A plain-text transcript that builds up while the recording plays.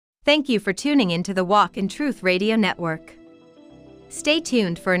Thank you for tuning into the Walk in Truth Radio Network. Stay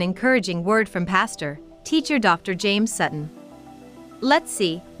tuned for an encouraging word from Pastor, Teacher Dr. James Sutton. Let's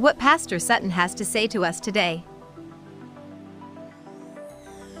see what Pastor Sutton has to say to us today.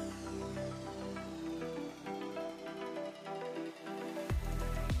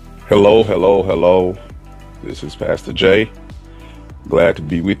 Hello, hello, hello. This is Pastor Jay. Glad to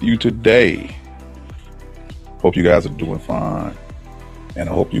be with you today. Hope you guys are doing fine. And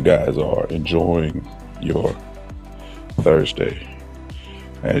I hope you guys are enjoying your Thursday.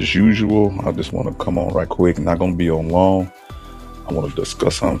 As usual, I just want to come on right quick. Not going to be on long. I want to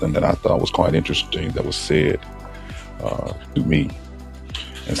discuss something that I thought was quite interesting that was said to me.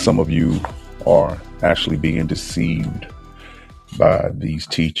 And some of you are actually being deceived by these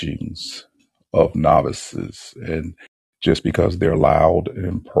teachings of novices. And just because they're loud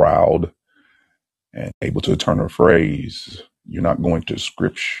and proud and able to turn a phrase, you're not going to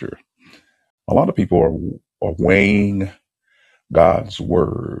scripture. A lot of people are weighing God's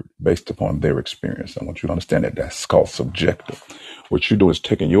word based upon their experience. I want you to understand that that's called subjective. What you're doing is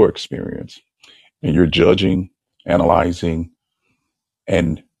taking your experience and you're judging, analyzing,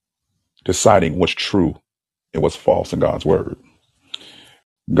 and deciding what's true and what's false in God's word.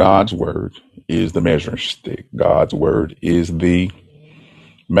 God's word is the measuring stick. God's word is the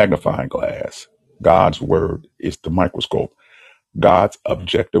magnifying glass. God's word is the microscope. God's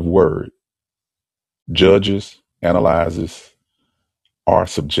objective word judges, analyzes our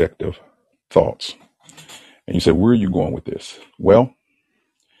subjective thoughts. And you say, where are you going with this? Well,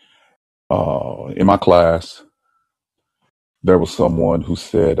 in my class, there was someone who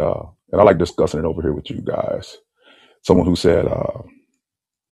said, and I like discussing it over here with you guys, someone who said,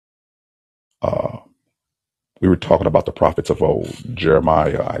 we were talking about the prophets of old,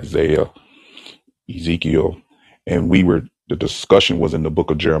 Jeremiah, Isaiah, Ezekiel, and the discussion was in the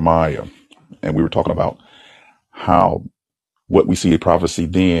book of Jeremiah. And we were talking about how what we see in prophecy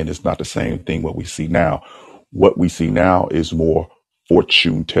then is not the same thing what we see now. What we see now is more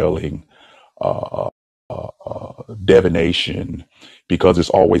fortune telling, divination, because it's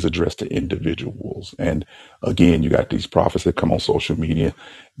always addressed to individuals. And again, you got these prophets that come on social media,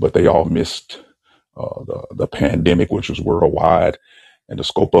 but they all missed the pandemic, which was worldwide, and the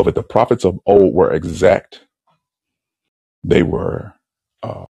scope of it. The prophets of old were exact. They were,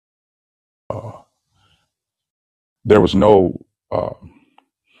 there was no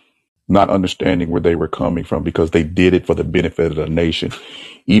not understanding where they were coming from, because they did it for the benefit of the nation.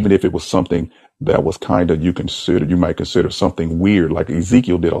 Even if it was something that was kind of, you might consider something weird, like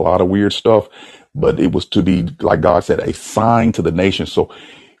Ezekiel did a lot of weird stuff, but it was to be, like God said, a sign to the nation. So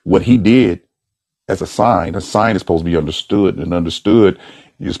what he did as a sign is supposed to be understood, and understood,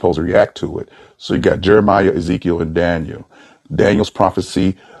 you're supposed to react to it. So you got Jeremiah, Ezekiel, and Daniel. Daniel's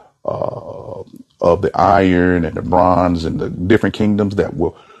prophecy of the iron and the bronze and the different kingdoms that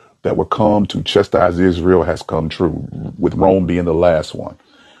will come to chastise Israel has come true, with Rome being the last one,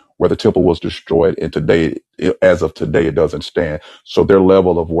 where the temple was destroyed. And today, as of today, it doesn't stand. So their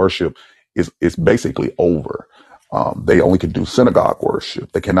level of worship is basically over. They only can do synagogue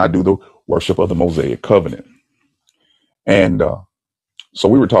worship. They cannot do the worship of the Mosaic covenant. And so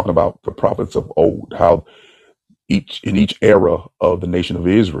we were talking about the prophets of old, how in each era of the nation of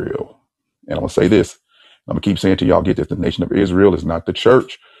Israel, and I'm going to say this, I'm going to keep saying to y'all, get this, the nation of Israel is not the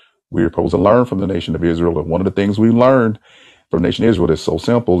church. We're supposed to learn from the nation of Israel. And one of the things we learned from the nation of Israel that's so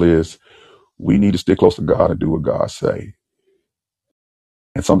simple is we need to stick close to God and do what God say.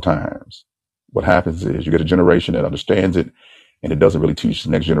 And sometimes what happens is you get a generation that understands it, and it doesn't really teach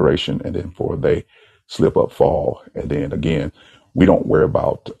the next generation, and then before they slip up, fall. And then again, we don't worry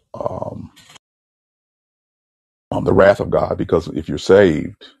about the wrath of God, because if you're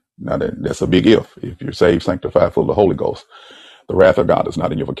saved, now that's a big if you're saved, sanctified, full of the Holy Ghost, the wrath of God is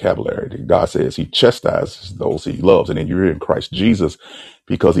not in your vocabulary. God says he chastises those he loves. And then you're in Christ Jesus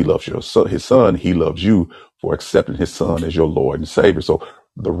because he loves his son. He loves you for accepting his son as your Lord and Savior. So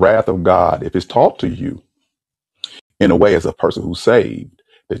the wrath of God, if it's taught to you in a way as a person who's saved,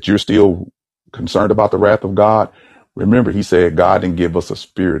 that you're still concerned about the wrath of God, remember, he said God didn't give us a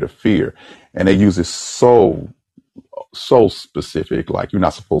spirit of fear. And they use it so specific, like you're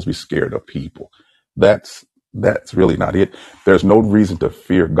not supposed to be scared of people. That's really not it. There's no reason to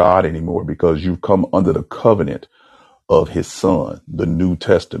fear God anymore, because you've come under the covenant of his son, the New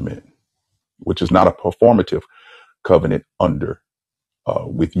Testament, which is not a performative covenant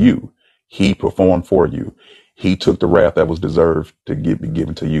with you. He performed for you. He took the wrath that was deserved to be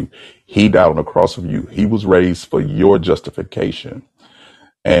given to you. He died on the cross for you. He was raised for your justification.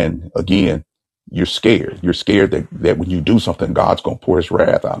 And again, you're scared. You're scared that when you do something, God's going to pour his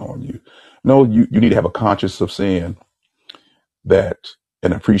wrath out on you. No, you need to have a conscience of sin, that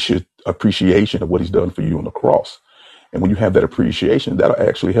an appreciation of what he's done for you on the cross. And when you have that appreciation, that'll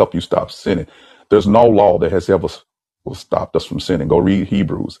actually help you stop sinning. There's no law that has ever stopped us from sinning. Go read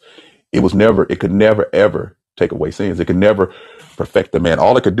Hebrews. It could never, ever take away sins. It could never perfect the man.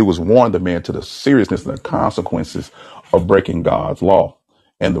 All it could do is warn the man to the seriousness and the consequences of breaking God's law.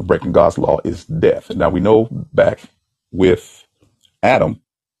 And the breaking God's law is death. And now we know back with Adam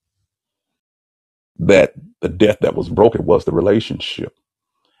that the death that was broken was the relationship,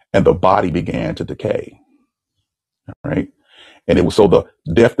 and the body began to decay. Right. And it was so the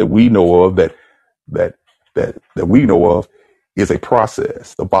death that we know of, that we know of, is a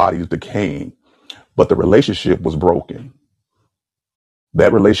process. The body is decaying, but the relationship was broken.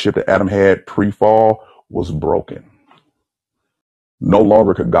 That relationship that Adam had pre-fall was broken. No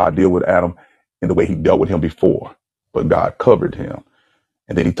longer could God deal with Adam in the way he dealt with him before, but God covered him.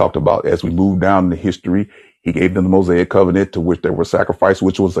 And then he talked about, as we move down in the history, he gave them the Mosaic covenant, to which there were sacrifices,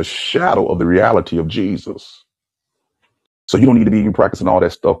 which was a shadow of the reality of Jesus. So you don't need to be practicing all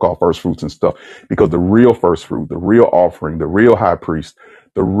that stuff called first fruits and stuff, because the real first fruit, the real offering, the real high priest,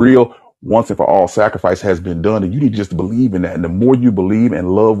 the real once and for all sacrifice has been done. And you need to just believe in that. And the more you believe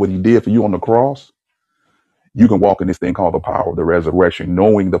and love what he did for you on the cross, you can walk in this thing called the power of the resurrection,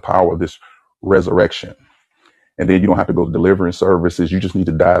 knowing the power of this resurrection. And then you don't have to go to deliverance services. You just need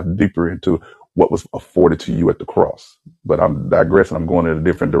to dive deeper into what was afforded to you at the cross. But I'm digressing. I'm going in a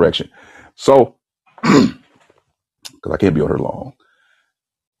different direction. So, because I can't be on here long,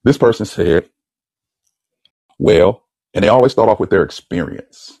 this person said, well, and they always start off with their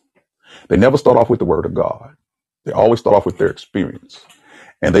experience. They never start off with the word of God. They always start off with their experience.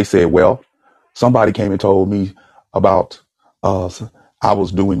 And they said, well, somebody came and told me about I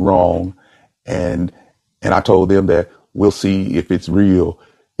was doing wrong. And I told them that we'll see if it's real,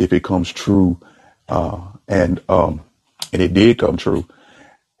 if it comes true. And it did come true.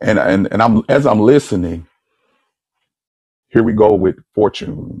 And I'm, as I'm listening, here we go with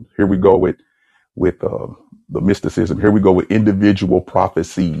fortune. Here we go with the mysticism. Here we go with individual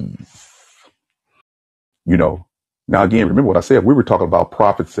prophecies. You know, now again, remember what I said. We were talking about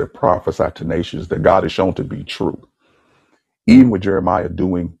prophets that prophesy to nations that God has shown to be true. Even with Jeremiah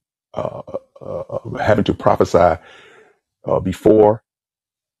doing, having to prophesy before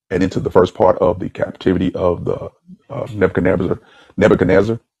and into the first part of the captivity of the Nebuchadnezzar,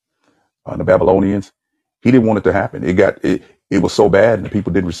 the Babylonians. He didn't want it to happen. It was so bad, and the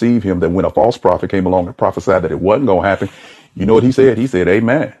people didn't receive him, that when a false prophet came along and prophesied that it wasn't going to happen, you know what he said? He said,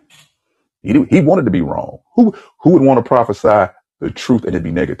 amen. He wanted to be wrong. Who would want to prophesy the truth and it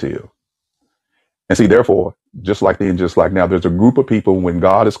be negative? And see, therefore, just like then, just like now, there's a group of people when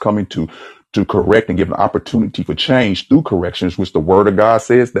God is coming to correct and give an opportunity for change through corrections, which the word of God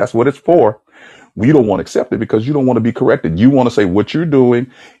says that's what it's for. We don't want to accept it because you don't want to be corrected. You want to say what you're doing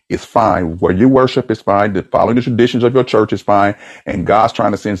is fine. Where you worship is fine. Following the traditions of your church is fine. And God's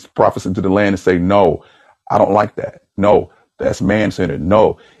trying to send prophets into the land and say, no, I don't like that. No, that's man-centered.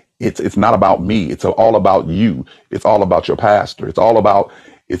 No, it's not about me. It's all about you. It's all about your pastor.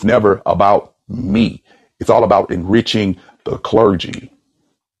 It's never about me. It's all about enriching the clergy.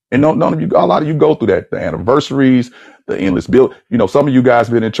 And none of you, a lot of you go through that, the anniversaries, the endless bill. You know, some of you guys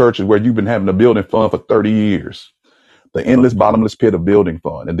been in churches where you've been having a building fund for 30 years, the endless bottomless pit of building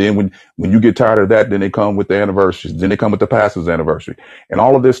fund. And then when you get tired of that, then they come with the anniversaries, then they come with the pastor's anniversary and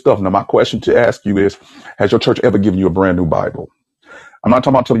all of this stuff. Now, my question to ask you is, has your church ever given you a brand new Bible? I'm not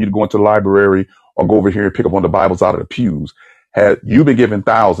talking about telling you to go into the library or go over here and pick up one of the Bibles out of the pews. Have you been given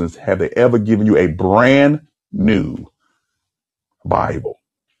thousands? Have they ever given you a brand new Bible?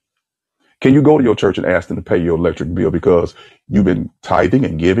 Can you go to your church and ask them to pay your electric bill because you've been tithing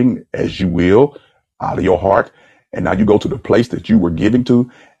and giving as you will out of your heart? And now you go to the place that you were giving to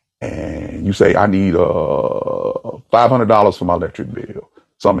and you say, I need $500 for my electric bill.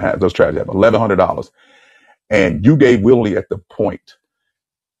 Some have those try to have $1,100. And you gave willingly at the point,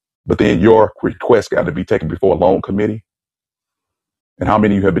 but then your request got to be taken before a loan committee. And how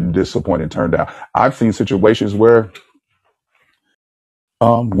many of you have been disappointed and turned down? I've seen situations where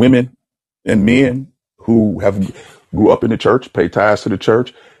women and men who grew up in the church, pay tithes to the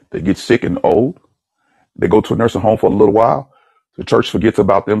church, they get sick and old. They go to a nursing home for a little while. The church forgets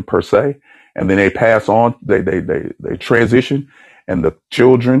about them per se, and then they pass on. They transition, and the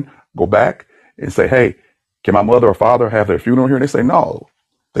children go back and say, "Hey, can my mother or father have their funeral here?" And they say, "No."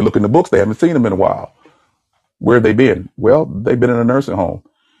 They look in the books. They haven't seen them in a while. Where have they been? Well, they've been in a nursing home,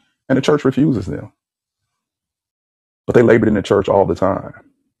 and the church refuses them. But they labored in the church all the time.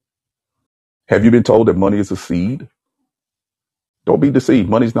 Have you been told that money is a seed? Don't be deceived.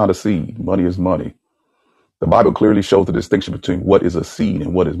 Money's not a seed. Money is money. The Bible clearly shows the distinction between what is a seed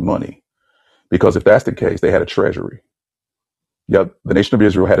and what is money. Because if that's the case, they had a treasury. Yep, the nation of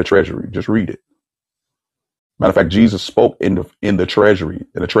Israel had a treasury. Just read it. Matter of fact, Jesus spoke in the treasury.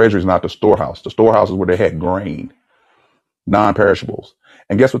 And the treasury is not the storehouse. The storehouse is where they had grain, non-perishables.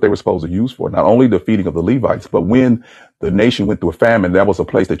 And guess what they were supposed to use for? Not only the feeding of the Levites, but when the nation went through a famine, that was a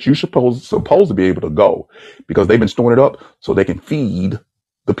place that you supposed to be able to go because they've been storing it up so they can feed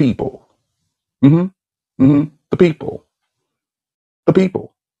the people. The people. The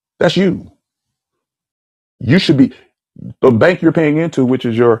people. That's you. You should be, the bank you're paying into, which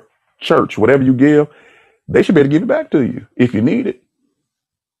is your church, whatever you give, they should be able to give it back to you if you need it.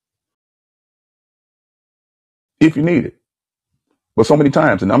 If you need it. But so many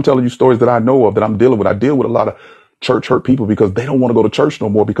times, and I'm telling you stories that I know of that I'm dealing with. I deal with a lot of church hurt people because they don't want to go to church no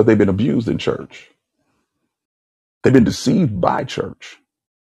more because they've been abused in church. They've been deceived by church.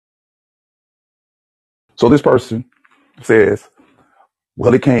 So this person says,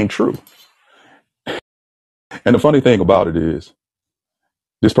 well, it came true. And the funny thing about it is,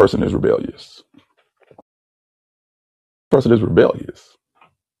 this person is rebellious. Person is rebellious.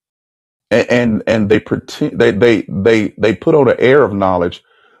 And they pretend they put on an air of knowledge,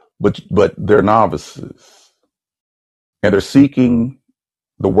 but they're novices. And they're seeking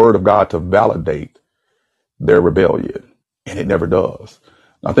the word of God to validate their rebellion. And it never does.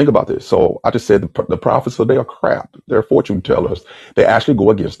 Now think about this. So I just said the prophets today are crap. They're fortune tellers. They actually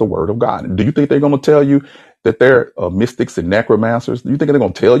go against the word of God. Do you think they're going to tell you that they're mystics and necromancers? Do you think they're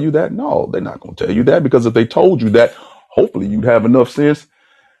going to tell you that? No, they're not going to tell you that, because if they told you that, hopefully you'd have enough sense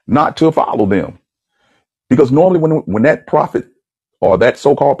not to follow them. Because normally when that prophet or that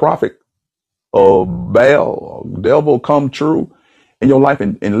so-called prophet of Baal or devil come true in your life,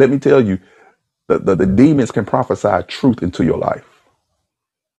 and let me tell you, the demons can prophesy truth into your life.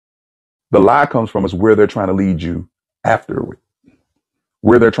 The lie comes from is where they're trying to lead you afterward,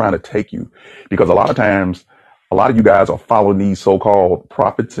 where they're trying to take you. Because a lot of times, a lot of you guys are following these so-called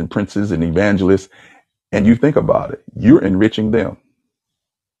prophets and princes and evangelists, and you think about it, you're enriching them.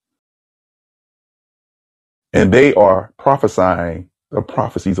 And they are prophesying the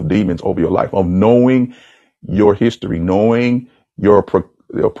prophecies of demons over your life, of knowing your history, knowing your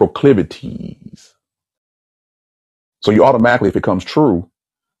proclivities. So you automatically, if it comes true,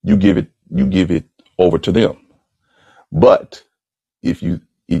 you give it over to them. But if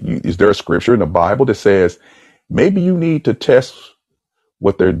is there a scripture in the Bible that says maybe you need to test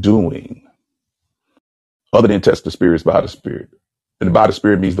what they're doing, other than test the spirits by the Spirit? And by the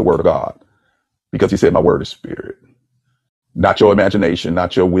Spirit means the word of God, because he said my word is spirit, not your imagination,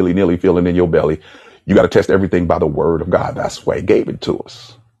 not your willy-nilly feeling in your belly. You got to test everything by the word of God. That's why he gave it to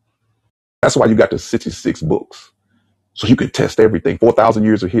us. That's why you got the 66 books. So you could test everything. 4,000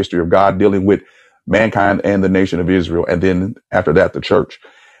 years of history of God dealing with mankind and the nation of Israel. And then after that, the church.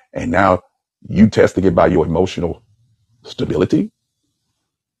 And now you testing it by your emotional stability.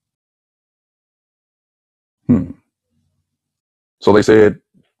 So they said,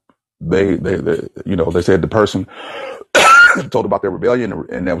 they said the person told about their rebellion,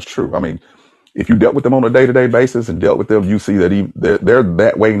 and that was true. I mean, if you dealt with them on a day-to-day basis and dealt with them, you see that they're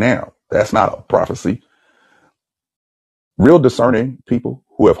that way now. That's not a prophecy. Real discerning people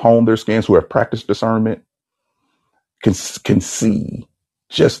who have honed their skins, who have practiced discernment, can see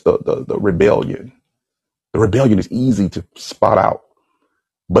just the rebellion. The rebellion is easy to spot out,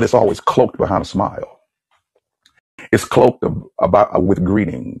 but it's always cloaked behind a smile. It's cloaked with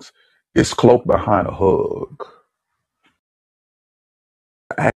greetings. It's cloaked behind a hug.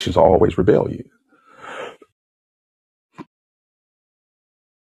 Actions are always rebellion.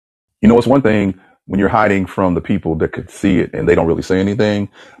 You know, it's one thing when you're hiding from the people that could see it and they don't really say anything,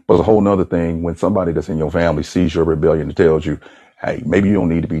 but it's a whole nother thing when somebody that's in your family sees your rebellion and tells you, hey, maybe you don't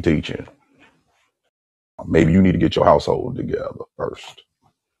need to be teaching. Maybe you need to get your household together first.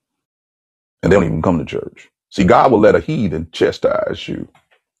 And they don't even come to church. See, God will let a heathen chastise you.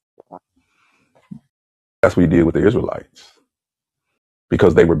 That's what he did with the Israelites,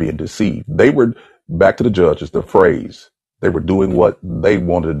 because they were being deceived. They were, back to the Judges, the phrase, they were doing what they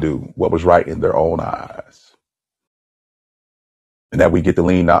wanted to do, what was right in their own eyes. And that we get to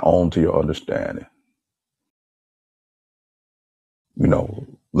lean not on to your understanding. You know,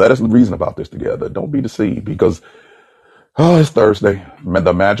 let us reason about this together. Don't be deceived, because, it's Thursday,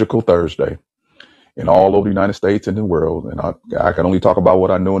 the magical Thursday, in all over the United States and the world. And I can only talk about what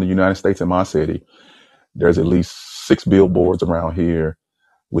I know in the United States, in my city. There's at least 6 billboards around here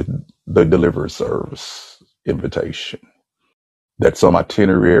with the deliverance service invitation. That's some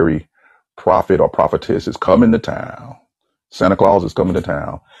itinerary prophet or prophetess is coming to town. Santa Claus is coming to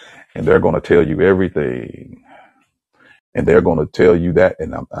town, and they're going to tell you everything, and they're going to tell you that,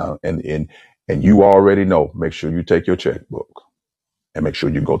 and you already know. Make sure you take your checkbook and make sure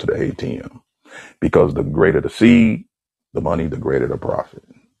you go to the ATM, because the greater the seed, the money, the greater the profit,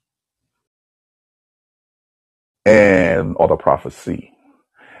 and or the prophecy,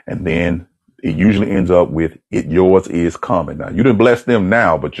 and then it usually ends up with it. Yours is coming. Now you didn't bless them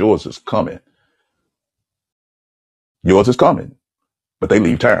now, but yours is coming. Yours is coming, but they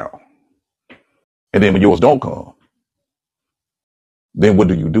leave town, and then when yours don't come, then what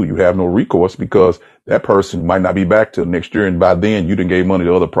do? You have no recourse, because that person might not be back till next year, and by then you done gave money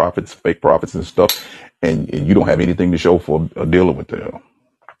to other prophets, fake prophets and stuff, and you don't have anything to show for dealing with them.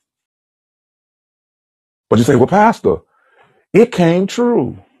 But you say, well, Pastor, it came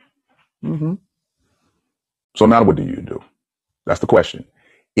true. hmm So now what do you do? That's the question.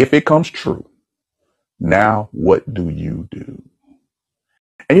 If it comes true, now what do you do?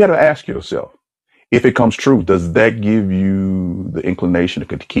 And you got to ask yourself, if it comes true, does that give you the inclination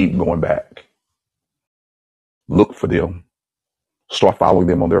to keep going back? Look for them. Start following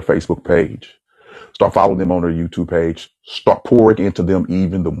them on their Facebook page. Start following them on their YouTube page. Start pouring into them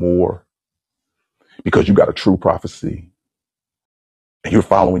even the more, because you got a true prophecy. And you're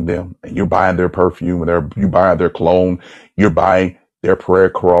following them, and you're buying their perfume, and you're buying their cologne. You're buying their prayer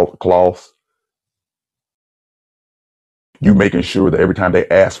cloths. You making sure that every time they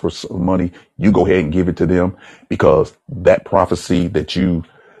ask for some money, you go ahead and give it to them, because that prophecy that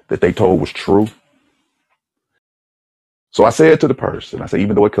they told was true. So I said to the person, I said,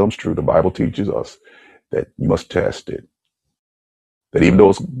 even though it comes true, the Bible teaches us that you must test it. That even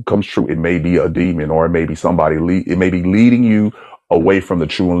though it comes true, it may be a demon, or it may be somebody, it may be leading you away from the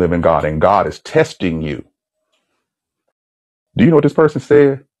true and living God, and God is testing you. Do you know what this person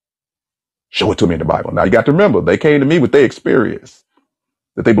said? Show it to me in the Bible. Now you got to remember, they came to me with their experience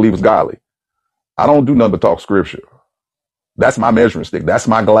that they believe is godly. I don't do nothing but talk scripture. That's my measuring stick. That's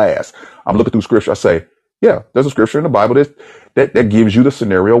my glass. I'm looking through scripture. I say, yeah, there's a scripture in the Bible that gives you the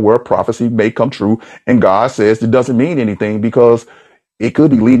scenario where a prophecy may come true, and God says it doesn't mean anything, because it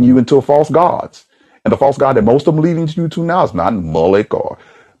could be leading you into false gods. And the false god that most of them leading you to now is not Moloch, or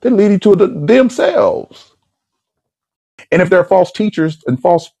they're leading to themselves. And if they're false teachers and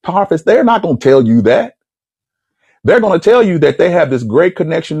false prophets, they're not going to tell you that. They're going to tell you that they have this great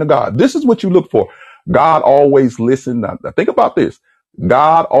connection to God. This is what you look for. God always listens. Now, think about this.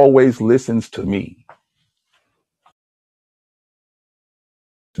 God always listens to me.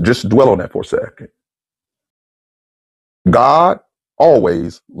 Just dwell on that for a second. God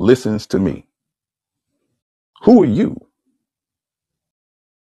always listens to me. Who are you?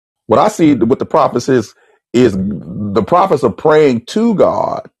 What I see with the prophets is the prophets are praying to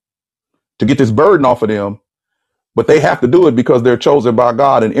God to get this burden off of them, but they have to do it because they're chosen by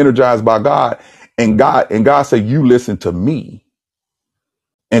God and energized by God. And God said, you listen to me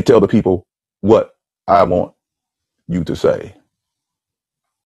and tell the people what I want you to say.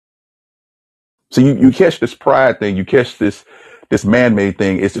 So you catch this pride thing, you catch this man-made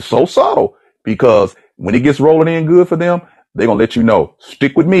thing. It's just so subtle, because when it gets rolling in good for them, they're going to let you know,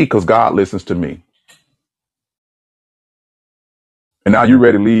 stick with me because God listens to me. And now you're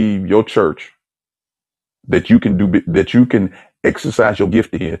ready to leave your church that you can exercise your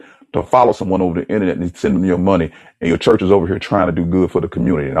gift in, to follow someone over the internet and send them your money. And your church is over here trying to do good for the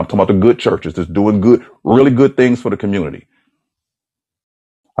community. And I'm talking about the good churches that's doing good, really good things for the community.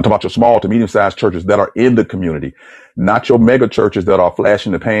 I'm talking about your small to medium-sized churches that are in the community, not your mega churches that are flash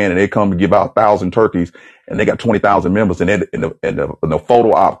in the pan and they come to give out 1,000 turkeys and they got 20,000 members, and the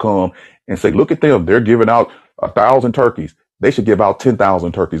photo op come and say, look at them, they're giving out 1,000 turkeys. They should give out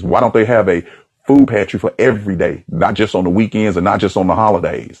 10,000 turkeys. Why don't they have a food pantry for every day, not just on the weekends and not just on the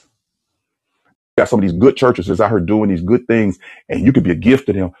holidays? Got some of these good churches that's out here doing these good things, and you could be a gift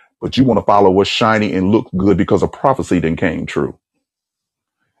to them, but you want to follow what's shiny and look good because a prophecy then came true.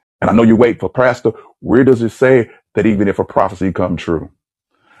 And I know you wait for, Pastor, where does it say that even if a prophecy come true?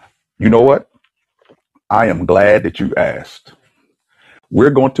 You know what? I am glad that you asked.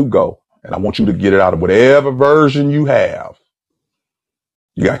 We're going to go, and I want you to get it out of whatever version you have.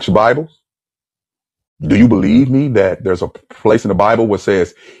 You got your Bibles? Do you believe me that there's a place in the Bible where it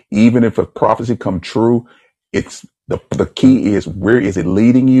says, even if a prophecy come true, it's the key is, where is it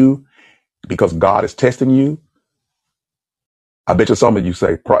leading you? Because God is testing you. I bet you some of you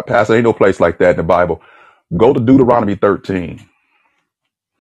say, Pastor, ain't no place like that in the Bible. Go to Deuteronomy 13.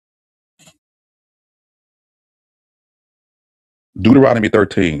 Deuteronomy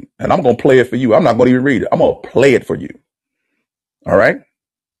 13. And I'm going to play it for you. I'm not going to even read it. I'm going to play it for you. All right?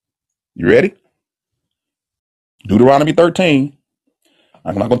 You ready? Deuteronomy 13.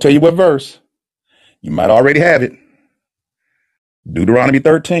 I'm not going to tell you what verse. You might already have it. Deuteronomy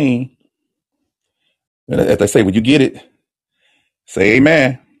 13. And as they say, when you get it, say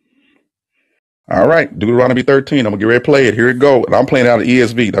amen. All right, Deuteronomy 13. I'm going to get ready to play it. Here it go. And I'm playing out of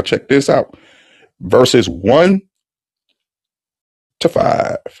ESV. Now check this out. Verses 1 to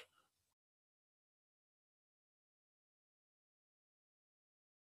 5.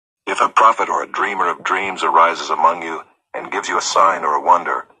 If a prophet or a dreamer of dreams arises among you and gives you a sign or a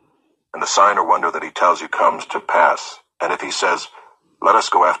wonder, and the sign or wonder that he tells you comes to pass, and if he says, "Let us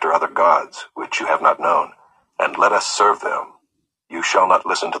go after other gods, which you have not known, and let us serve them," you shall not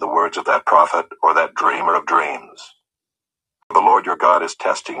listen to the words of that prophet or that dreamer of dreams. The Lord your God is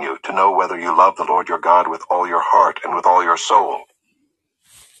testing you to know whether you love the Lord your God with all your heart and with all your soul.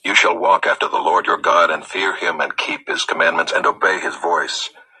 You shall walk after the Lord your God and fear him and keep his commandments and obey his voice,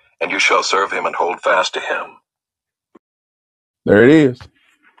 and you shall serve him and hold fast to him. There it is.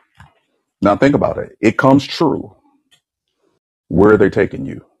 Now think about it. It comes true. Where are they taking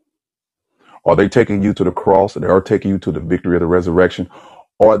you? Are they taking you to the cross and they are taking you to the victory of the resurrection?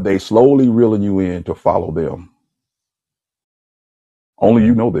 Or are they slowly reeling you in to follow them? Only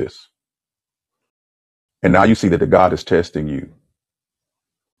you know this. And now you see that the God is testing you.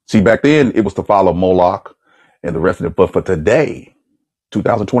 See, back then it was to follow Moloch and the rest of it. But for today,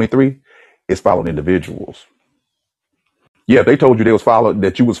 2023, it's following individuals. Yeah, if they told you they was followed,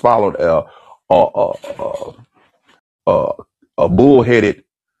 that you was followed a bull-headed,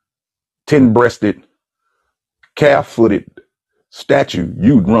 10-breasted, calf-footed statue,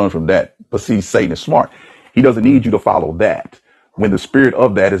 you'd run from that. But see, Satan is smart. He doesn't need you to follow that when the spirit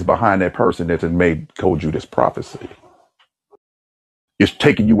of that is behind that person that has told you this prophecy. It's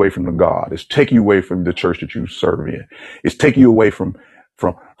taking you away from the God. It's taking you away from the church that you serve in. It's taking you away from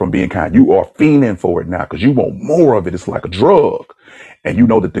being kind. You are fiending for it now because you want more of it. It's like a drug. And you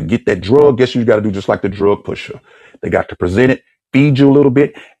know that to get that drug, guess you got to do just like the drug pusher. They got to present it, feed you a little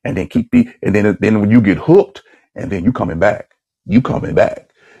bit, and then and then when you get hooked, and then you coming back. You coming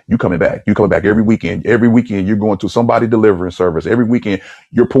back. You coming back. You coming back every weekend. Every weekend you're going to somebody delivering service. Every weekend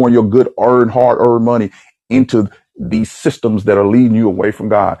you're pouring your good hard-earned money into these systems that are leading you away from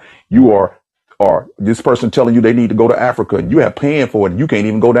God. You are this person telling you they need to go to Africa and you have paying for it and you can't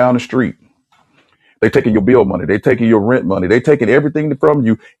even go down the street. They're taking your bill money. They're taking your rent money. They're taking everything from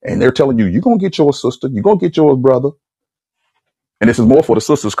you and they're telling you, you're going to get yours, sister. You're going to get yours, brother. And this is more for the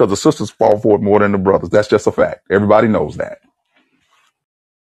sisters because the sisters fall for it more than the brothers. That's just a fact. Everybody knows that.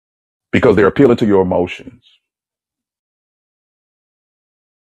 Because they're appealing to your emotions.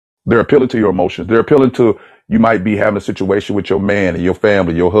 They're appealing to your emotions. They're appealing to, you might be having a situation with your man and your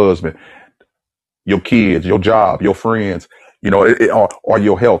family, your husband, your kids, your job, your friends, or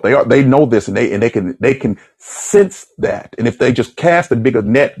your health. They know this and they can sense that. And if they just cast a bigger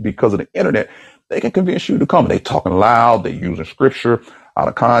net because of the internet, they can convince you to come. They talking loud. They're using scripture out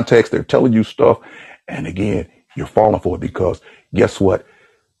of context. They're telling you stuff. And again, you're falling for it because guess what?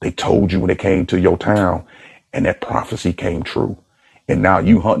 They told you when they came to your town and that prophecy came true. And now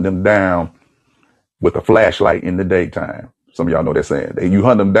you hunting them down with a flashlight in the daytime. Some of y'all know that saying. You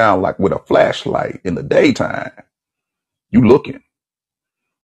hunt them down like with a flashlight in the daytime. You looking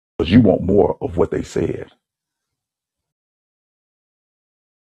because you want more of what they said.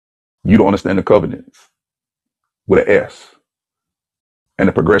 You don't understand the covenants with an S and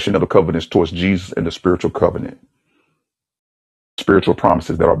the progression of the covenants towards Jesus and the spiritual covenant. Spiritual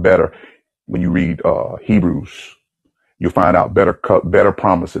promises that are better. When you read Hebrews, you'll find out better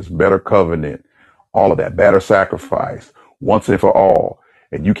promises, better covenant, all of that, better sacrifice once and for all.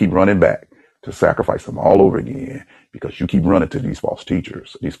 And you keep running back to sacrifice them all over again because you keep running to these false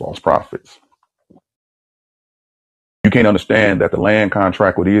teachers, these false prophets. You can't understand that the land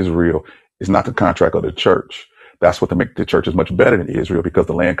contract with Israel is not the contract of the church. That's what to make the church is much better than Israel because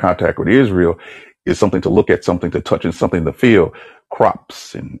the land contract with Israel is something to look at, something to touch, and something to feel,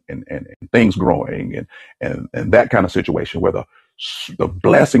 crops and things growing and that kind of situation where the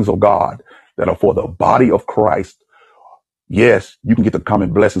blessings of God that are for the body of Christ. Yes, you can get the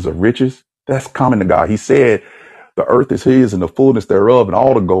common blessings of riches. That's common to God. He said the earth is his and the fullness thereof and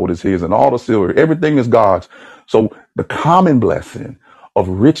all the gold is his and all the silver. Everything is God's. So the common blessing of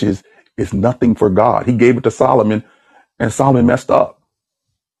riches is nothing for God. He gave it to Solomon and Solomon messed up.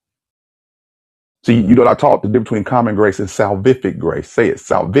 See, I taught the difference between common grace and salvific grace. Say it,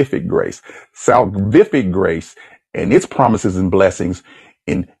 salvific grace. Salvific grace and its promises and blessings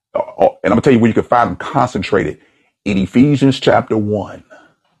and I'm going to tell you where you can find them concentrated in Ephesians chapter 1.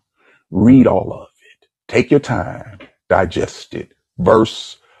 Read all of it. Take your time. Digest it.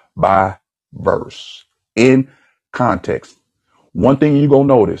 Verse by verse in context. One thing you're going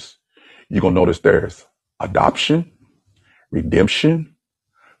to notice there's adoption, redemption,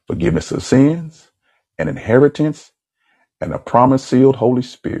 forgiveness of sins, an inheritance, and a promise sealed Holy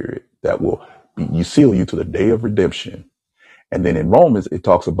Spirit that will seal you to the day of redemption. And then in Romans, it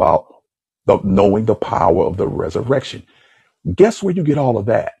talks about knowing the power of the resurrection. Guess where you get all of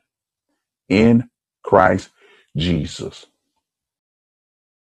that? In Christ Jesus.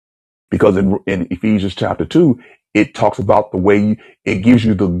 Because in Ephesians chapter 2, it talks about the way it gives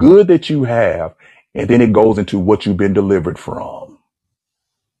you the good that you have, and then it goes into what you've been delivered from.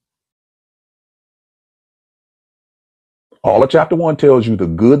 All of chapter 1 tells you the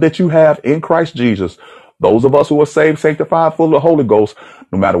good that you have in Christ Jesus. Those of us who are saved, sanctified, full of the Holy Ghost,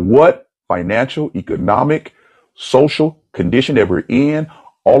 no matter what financial, economic, social condition that we're in,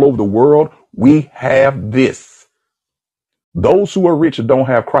 all over the world, we have this. Those who are rich and don't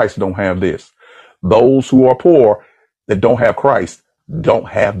have Christ don't have this. Those who are poor that don't have Christ don't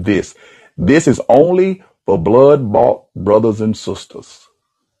have this. This is only for blood-bought brothers and sisters.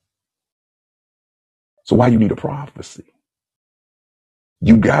 So why you need a prophecy?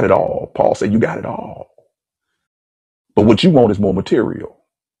 You got it all. Paul said you got it all. But what you want is more material.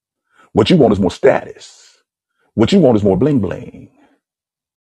 What you want is more status. What you want is more bling bling.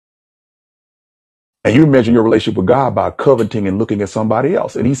 And you measure your relationship with God by coveting and looking at somebody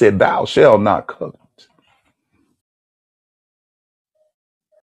else. And he said, thou shalt not covet.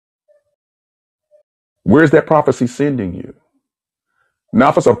 Where's that prophecy sending you? Now,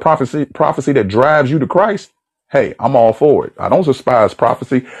 if it's a prophecy that drives you to Christ, hey, I'm all for it. I don't despise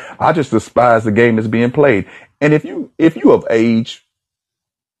prophecy. I just despise the game that's being played. And if you of age,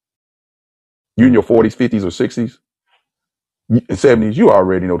 you in your 40s, 50s, or 60s, and 70s, you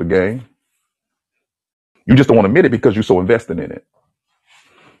already know the game. You just don't want to admit it because you're so invested in it.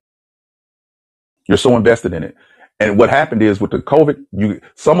 You're so invested in it. And what happened is with the COVID,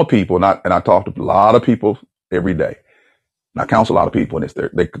 some people, and I talk to a lot of people every day, and I counsel a lot of people,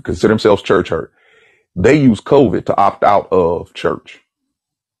 and they consider themselves church hurt. They use COVID to opt out of church.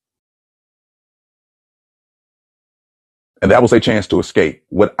 And that was a chance to escape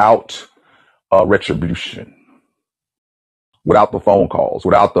without retribution, without the phone calls,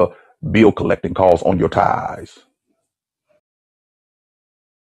 without the bill collecting calls on your tithes.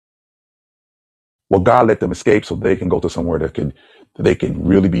 Well, God let them escape so they can go to somewhere that they can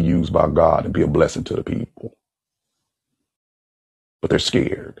really be used by God and be a blessing to the people. But they're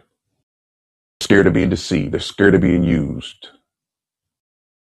scared. Scared of being deceived. They're scared of being used.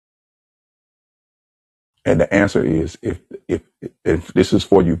 And the answer is, if this is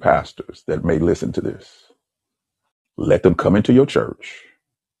for you pastors that may listen to this, let them come into your church.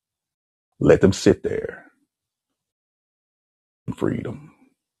 Let them sit there in freedom.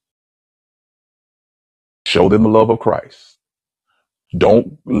 Show them the love of Christ.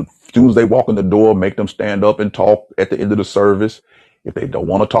 Don't, as soon as they walk in the door, make them stand up and talk at the end of the service. If they don't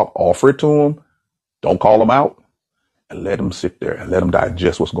want to talk, offer it to them. Don't call them out, and let them sit there and let them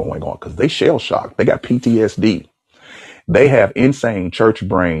digest what's going on, because they shell shocked. They got PTSD. They have insane church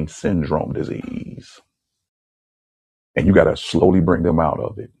brain syndrome disease. And you got to slowly bring them out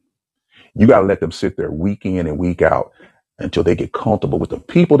of it. You got to let them sit there week in and week out until they get comfortable with the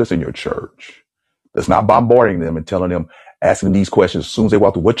people that's in your church. That's not bombarding them and telling them, asking these questions as soon as they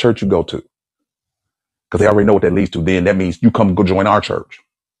walk through, what church you go to? Because they already know what that leads to. Then that means you come go join our church.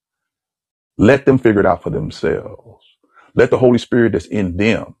 Let them figure it out for themselves. Let the Holy Spirit that's in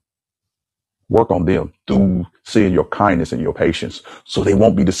them work on them through seeing your kindness and your patience, so they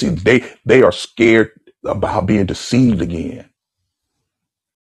won't be deceived. They are scared about being deceived again.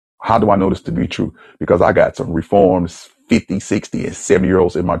 How do I know this to be true? Because I got some reformed 50, 60, and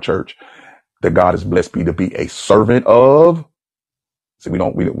 70-year-olds in my church that God has blessed me to be a servant of. See,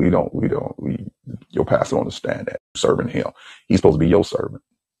 your pastor don't understand that. Serving him. He's supposed to be your servant.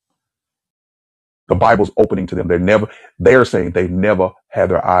 The Bible's opening to them. They're saying they never had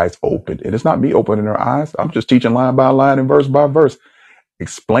their eyes opened. And it's not me opening their eyes. I'm just teaching line by line and verse by verse,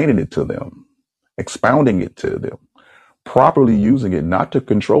 explaining it to them, expounding it to them, properly using it, not to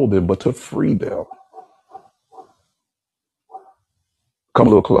control them, but to free them. Come a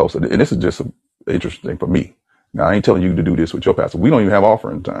little closer. And this is just interesting for me. Now, I ain't telling you to do this with your pastor. We don't even have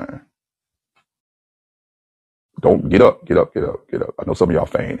offering time. Don't get up. I know some of y'all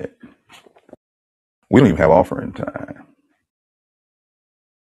fainted. We don't even have offering time.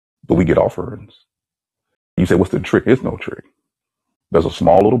 But we get offerings. You say, what's the trick? It's no trick. There's a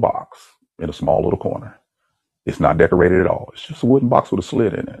small little box in a small little corner. It's not decorated at all. It's just a wooden box with a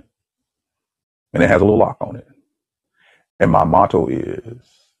slit in it. And it has a little lock on it. And my motto is,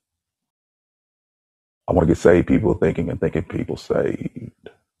 I want to get saved people thinking and thinking people saved.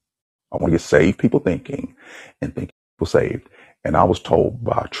 I want to get saved people thinking and thinking people saved. And I was told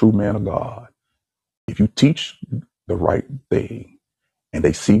by a true man of God, if you teach the right thing and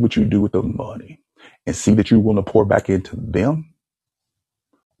they see what you do with the money and see that you're willing to pour back into them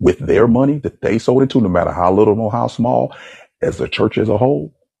with their money that they sold into, no matter how little or how small, as the church as a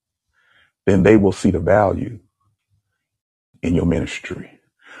whole, then they will see the value in your ministry.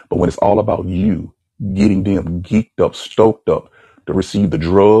 But when it's all about you getting them geeked up, stoked up to receive the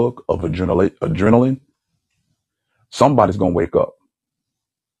drug of adrenaline, somebody's going to wake up.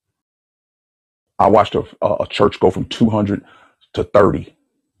 I watched a church go from 200 to 30.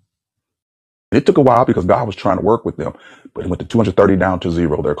 It took a while because God was trying to work with them, but it went to 230 down to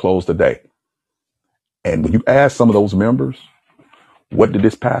 0. They're closed today. And when you ask some of those members, what did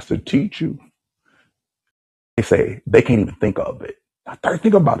this pastor teach you? They say they can't even think of it.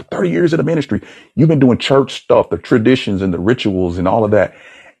 Think about it. 30 years of the ministry. You've been doing church stuff, the traditions and the rituals and all of that.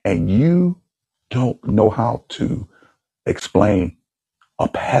 And you don't know how to explain a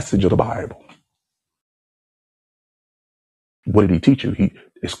passage of the Bible. What did he teach you?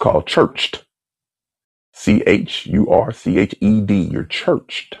 It's called churched. Churched. You're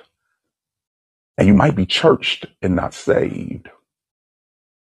churched. And you might be churched and not saved.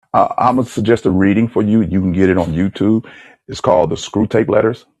 I'm going to suggest a reading for you. You can get it on YouTube. It's called The Screw Tape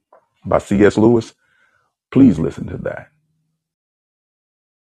Letters by C.S. Lewis. Please listen to that.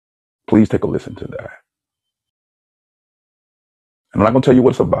 Please take a listen to that. And I'm not going to tell you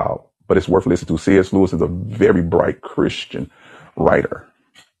what it's about, but it's worth listening to. C.S. Lewis is a very bright Christian writer.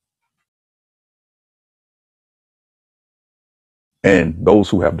 And those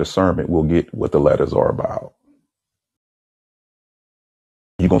who have discernment will get what the letters are about.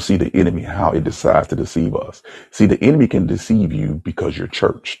 You're going to see the enemy, how it decides to deceive us. See, the enemy can deceive you because you're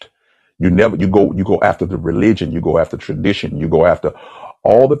churched. You go after the religion, you go after tradition, you go after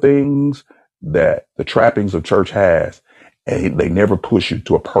all the things that the trappings of church has, and they never push you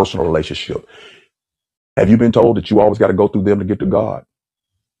to a personal relationship. Have you been told that you always got to go through them to get to God?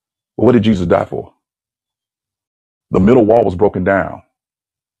 Well, what did Jesus die for? The middle wall was broken down.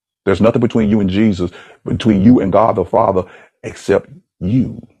 There's nothing between you and Jesus, between you and God the Father, except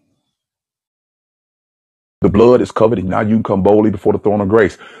you. The blood is covered, and now you can come boldly before the throne of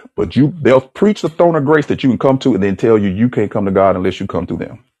grace. But they'll preach the throne of grace that you can come to, and then tell you can't come to God unless you come through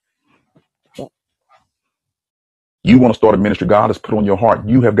them. You want to start a ministry God has put on your heart.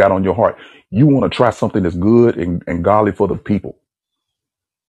 You have got on your heart. You want to try something that's good and godly for the people.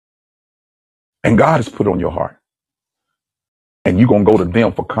 And God has put it on your heart. And you're going to go to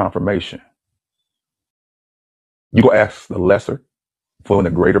them for confirmation. You go ask the lesser for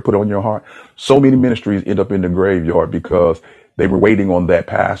the greater put on your heart. So many ministries end up in the graveyard because they were waiting on that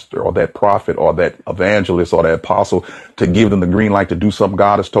pastor or that prophet or that evangelist or that apostle to give them the green light to do something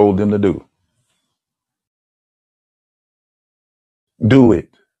God has told them to do. Do it.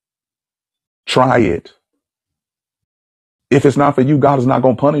 Try it. If it's not for you, God is not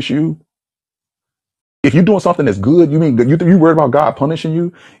going to punish you. If you're doing something that's good, you worried about God punishing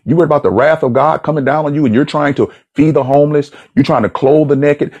you? You worried about the wrath of God coming down on you, and you're trying to feed the homeless? You're trying to clothe the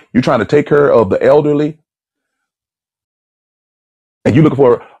naked? You're trying to take care of the elderly? And you're looking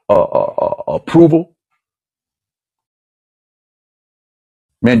for approval?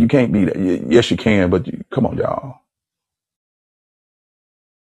 Man, you can't be that. Yes, you can, but come on, y'all.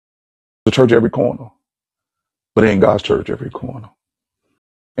 The church every corner, but it ain't God's church every corner.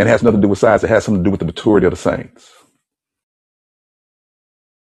 And it has nothing to do with size. It has something to do with the maturity of the saints.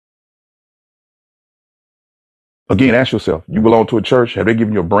 Again, ask yourself, you belong to a church? Have they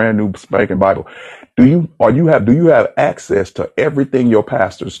given you a brand new spanking Bible? Do you have access to everything your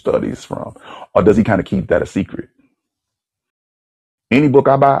pastor studies from? Or does he kind of keep that a secret? Any book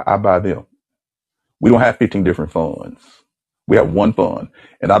I buy them. We don't have 15 different funds. We have one fund.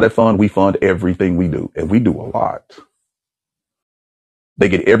 And out of that fund, we fund everything we do. And we do a lot. They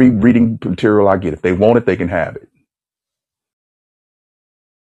get every reading material I get. If they want it, they can have it.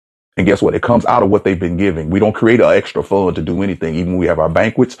 And guess what? It comes out of what they've been giving. We don't create an extra fund to do anything. Even when we have our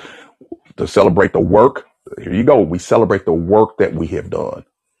banquets to celebrate the work. Here you go. We celebrate the work that we have done.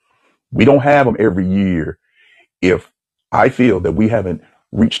 We don't have them every year if I feel that we haven't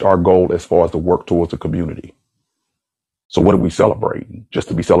reached our goal as far as the work towards the community. So what are we celebrating? Just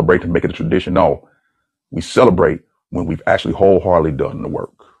to be celebrating to make it a tradition? No. We celebrate when we've actually wholeheartedly done the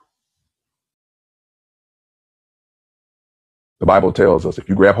work. The Bible tells us if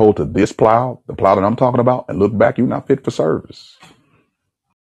you grab hold to this plow, the plow that I'm talking about, and look back, you're not fit for service.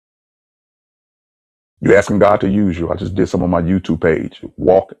 You're asking God to use you. I just did some on my YouTube page,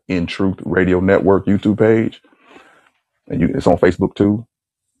 Walk in Truth Radio Network YouTube page, and it's on Facebook too,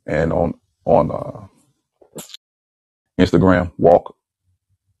 and on Instagram, Walk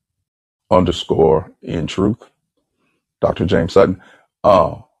 _ in Truth, Dr. James Sutton.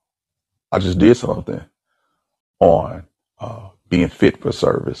 I just did something on being fit for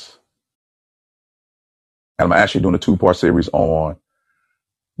service, and I'm actually doing a 2-part series on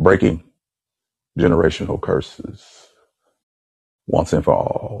breaking generational curses once and for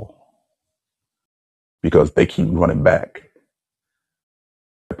all, because they keep running back.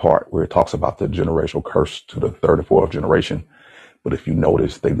 The part where it talks about the generational curse to the third and fourth generation. But if you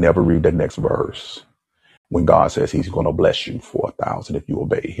notice, they never read the next verse when God says he's going to bless you for 1,000 if you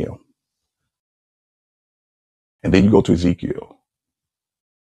obey him. And then you go to Ezekiel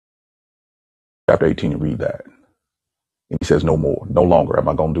chapter 18 and read that. And he says, no longer am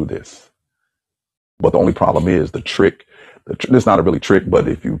I going to do this. But the only problem is the trick. It's not a really trick, but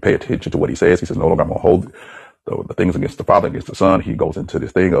if you pay attention to what he says, he says, no longer I'm going to hold the things against the Father, against the Son. He goes into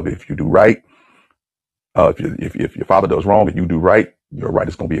this thing of if you do right, if your father does wrong, if you do right, your right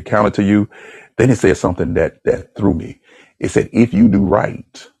is going to be accounted to you. Then it says something that threw me. It said, if you do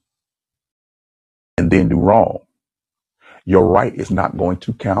right and then do wrong, your right is not going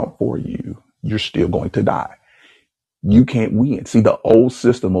to count for you. You're still going to die. You can't win. See, the old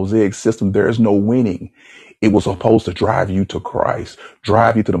system, Mosaic system, there is no winning. It was supposed to drive you to Christ,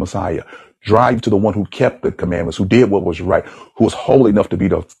 drive you to the Messiah, drive you to the one who kept the commandments, who did what was right, who was holy enough to be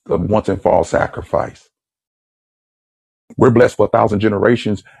the once and for all sacrifice. We're blessed for 1,000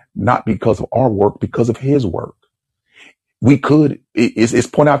 generations, not because of our work, because of his work. We could, it's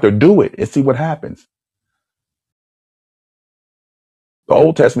point out there, do it and see what happens. The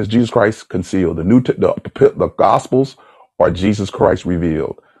Old Testament is Jesus Christ concealed. The Gospels are Jesus Christ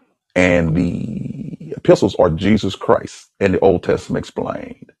revealed. And the epistles are Jesus Christ and the Old Testament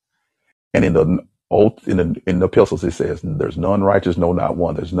explained. And in the epistles, it says, there's none righteous, no, not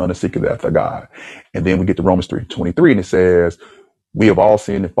one. There's none that seeketh after God. And then we get to Romans 3:23, and it says, we have all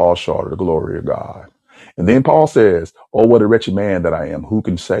sinned and fall short of the glory of God. And then Paul says, oh, what a wretched man that I am. Who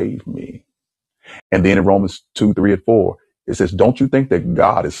can save me? And then in Romans 2:3 and 4, it says, don't you think that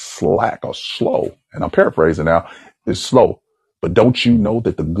God is slack or slow? And I'm paraphrasing now, is slow. But don't you know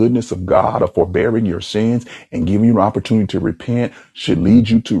that the goodness of God of forbearing your sins and giving you an opportunity to repent should lead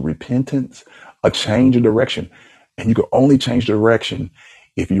you to repentance, a change of direction? And you can only change direction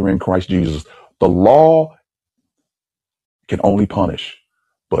if you're in Christ Jesus. The law can only punish,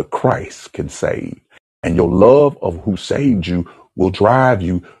 but Christ can save. And your love of who saved you will drive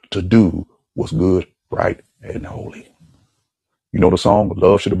you to do what's good, right, and holy. You know the song,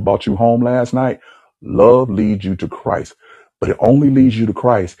 Love Should Have Brought You Home Last Night? Love leads you to Christ. But it only leads you to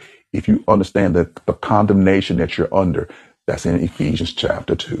Christ if you understand the condemnation that you're under. That's in Ephesians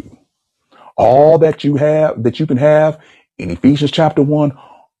chapter 2. All that you can have in Ephesians chapter 1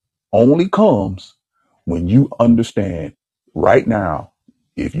 only comes when you understand right now,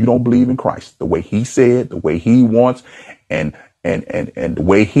 if you don't believe in Christ, the way he said, the way he wants, and the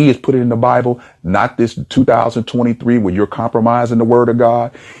way he has put it in the Bible, not this 2023 where you're compromising the word of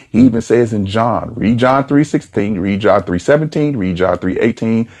God. He even says in John, read John 3:16, read John 3:17, read John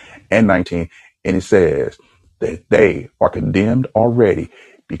 3:18 and 19. And it says that they are condemned already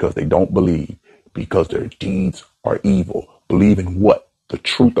because they don't believe, because their deeds are evil. Believe in what? The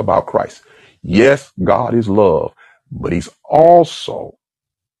truth about Christ. Yes, God is love, but he is also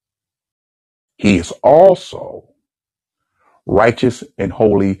righteous and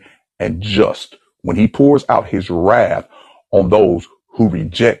holy and just when he pours out his wrath on those who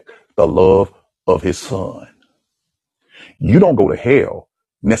reject the love of his son. You don't go to hell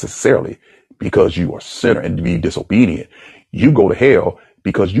necessarily because you are a sinner and be disobedient. You go to hell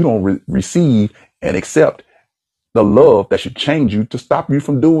because you don't receive and accept the love that should change you to stop you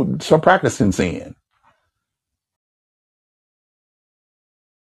from practicing sin.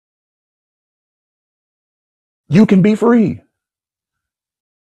 You can be free.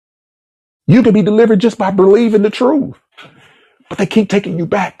 You can be delivered just by believing the truth. But they keep taking you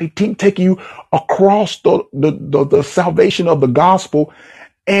back. They keep taking you across the salvation of the gospel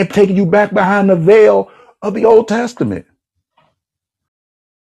and taking you back behind the veil of the Old Testament.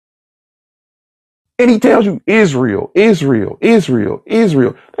 And he tells you Israel, Israel, Israel,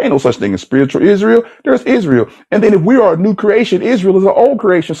 Israel. There ain't no such thing as spiritual Israel. There's Israel. And then if we are a new creation, Israel is an old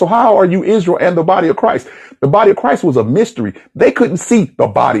creation. So how are you Israel and the body of Christ? The body of Christ was a mystery. They couldn't see the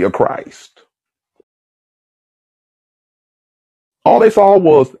body of Christ. All they saw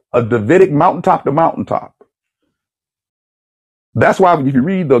was a Davidic mountaintop to mountaintop. That's why if you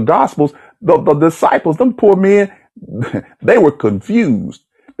read the Gospels, the disciples, them poor men, they were confused.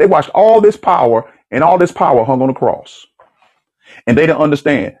 They watched all this power, and all this power hung on the cross. And they didn't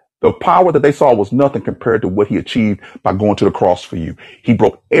understand. The power that they saw was nothing compared to what he achieved by going to the cross for you. He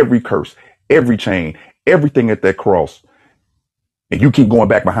broke every curse, every chain, everything at that cross. And you keep going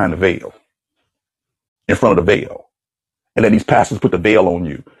back behind the veil, in front of the veil. And let these pastors put the veil on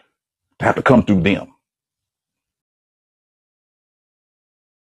you to have to come through them.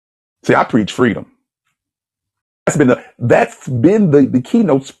 See, I preach freedom. That's been the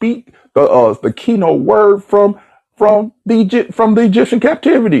keynote speak, the keynote word from the Egyptian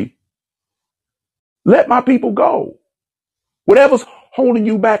captivity. Let my people go. Whatever's holding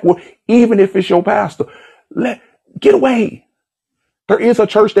you back, well, even if it's your pastor, get away. There is a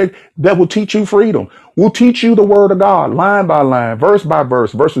church that will teach you freedom, will teach you the word of God, line by line, verse by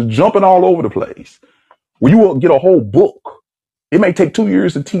verse, verses jumping all over the place, where you will get a whole book. It may take 2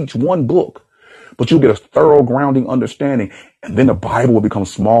 years to teach one book, but you'll get a thorough grounding understanding. And then the Bible will become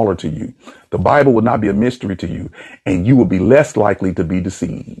smaller to you. The Bible will not be a mystery to you, and you will be less likely to be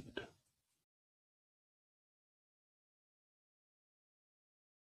deceived.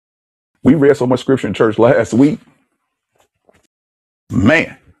 We read so much scripture in church last week,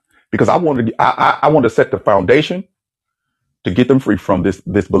 man, because I wanted to set the foundation to get them free from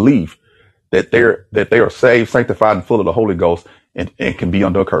this belief that they are saved, sanctified, and full of the Holy Ghost, and can be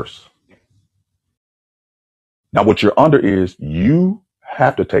under a curse. Now, what you're under is you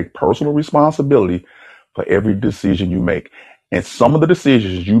have to take personal responsibility for every decision you make. And some of the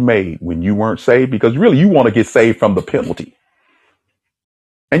decisions you made when you weren't saved, because really you want to get saved from the penalty.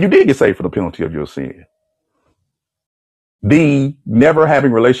 And you did get saved for the penalty of your sin. The never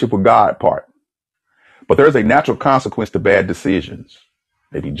having relationship with God part. But there's a natural consequence to bad decisions.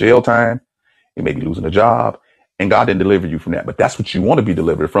 Maybe jail time. It may be losing a job. And God didn't deliver you from that. But that's what you want to be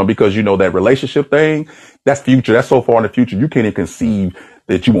delivered from, because you know that relationship thing, that's future. That's so far in the future. You can't even conceive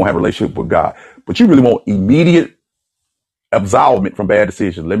that you won't have a relationship with God. But you really want immediate absolvement from bad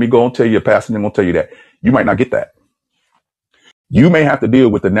decisions. Let me go and tell you, Pastor, I'm going to tell you that. You might not get that. You may have to deal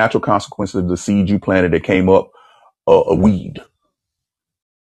with the natural consequences of the seed you planted that came up a weed.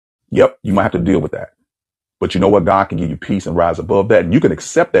 Yep, you might have to deal with that. But you know what? God can give you peace and rise above that. And you can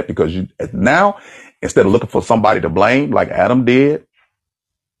accept that, because you now, instead of looking for somebody to blame like Adam did,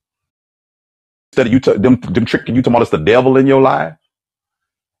 instead of them tricking you, talking about it's the devil in your life,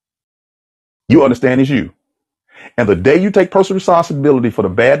 you understand it's you. And the day you take personal responsibility for the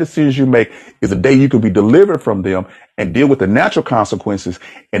bad decisions you make is the day you can be delivered from them and deal with the natural consequences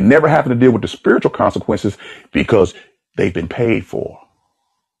and never having to deal with the spiritual consequences, because they've been paid for.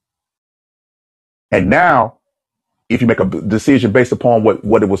 And now, if you make a decision based upon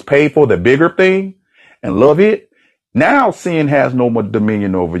what it was paid for, the bigger thing, and love it, now sin has no more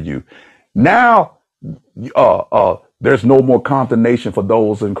dominion over you. Now, there's no more condemnation for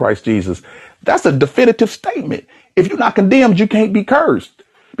those in Christ Jesus. That's a definitive statement. If you're not condemned, you can't be cursed,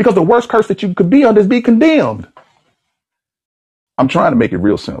 because the worst curse that you could be under is be condemned. I'm trying to make it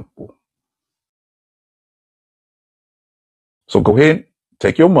real simple. So go ahead,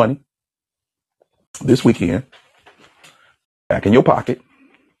 take your money this weekend, back in your pocket.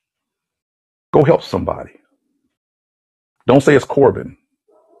 Go help somebody. Don't say it's Corbin.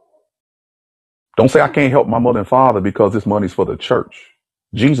 Don't say I can't help my mother and father because this money's for the church.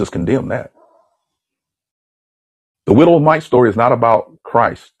 Jesus condemned that. The widow of Mike's story is not about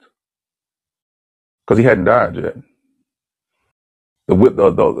Christ, because he hadn't died yet. I'm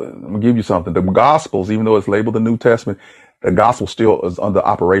gonna give you something. The Gospels, even though it's labeled the New Testament, the Gospel still is under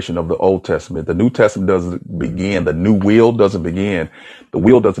operation of the Old Testament. The New Testament doesn't begin. The new will doesn't begin. The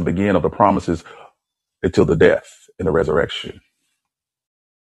will doesn't begin of the promises until the death and the resurrection.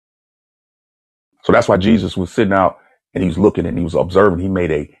 So that's why Jesus was sitting out and he was looking and he was observing. He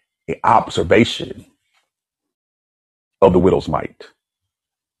made a observation of the widow's mite.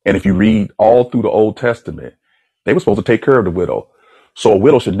 And if you read all through the Old Testament, they were supposed to take care of the widow. So a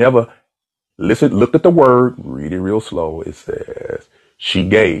widow should never look at the word, read it real slow. It says she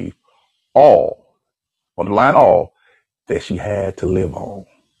gave all, on the line all, that she had to live on,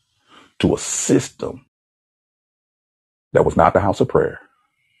 to a system that was not the house of prayer,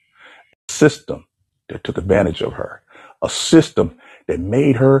 a system that took advantage of her, a system that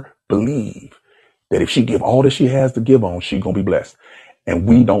made her believe that if she give all that she has to give on, she's going to be blessed. And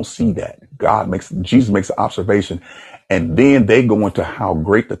we don't see that. Jesus makes an observation, and then they go into how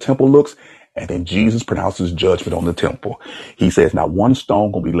great the temple looks. And then Jesus pronounces judgment on the temple. He says, now one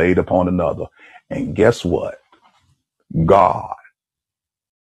stone going to be laid upon another. And guess what? God,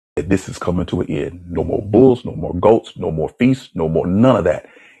 this is coming to an end. No more bulls, no more goats, no more feasts, no more, none of that.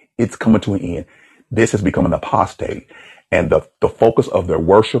 It's coming to an end. This has become an apostate. And the focus of their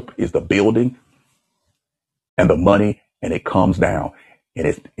worship is the building and the money, and it comes down. And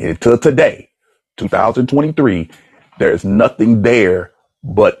it's until today, 2023, there's nothing there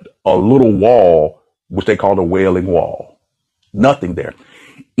but a little wall, which they call the Wailing Wall. Nothing there.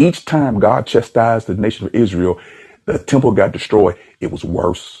 Each time God chastised the nation of Israel, the temple got destroyed. It was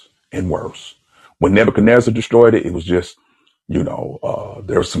worse and worse. When Nebuchadnezzar destroyed it, it was just, there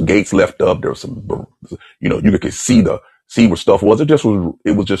were some gates left up. There was some, you could see where stuff was.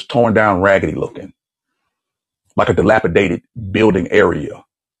 It was just torn down, raggedy looking, like a dilapidated building area.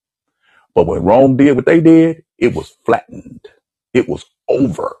 But when Rome did what they did, it was flattened. It was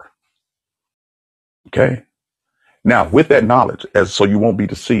over. Okay. Now, with that knowledge, so you won't be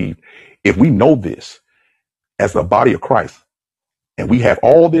deceived, if we know this as the body of Christ, and we have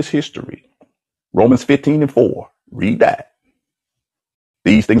all this history, Romans 15:4, read that.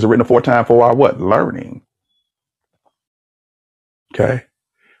 These things are written aforetime for our what? Learning. Okay.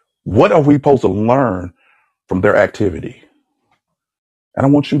 What are we supposed to learn from their activity? And I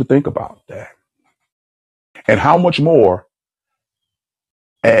want you to think about that. And how much more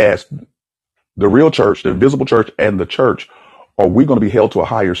as the real church, the invisible church, and the church, are we going to be held to a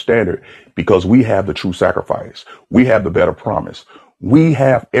higher standard because we have the true sacrifice? We have the better promise. We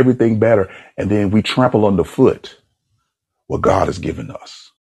have everything better. And then we trample underfoot what God has given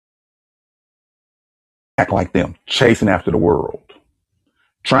us. Act like them, chasing after the world,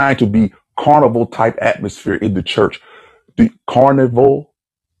 trying to be carnival type atmosphere in the church. The carnival,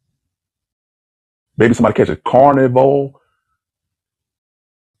 maybe somebody catch it, carnival.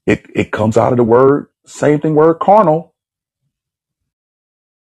 It comes out of the word, same thing, word carnal.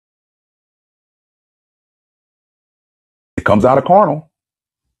 It comes out of carnal.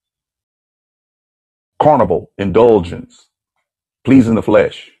 Carnival, indulgence, pleasing the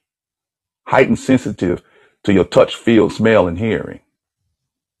flesh, heightened sensitive to your touch, feel, smell, and hearing.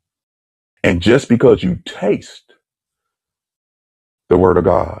 And just because you taste the word of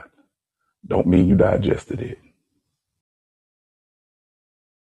God, don't mean you digested it.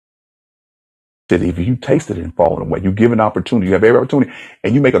 If you tasted it and fallen away, you give an opportunity, you have every opportunity,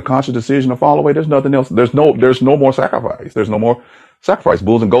 and you make a conscious decision to fall away, there's nothing else. There's no more sacrifice. There's no more sacrifice.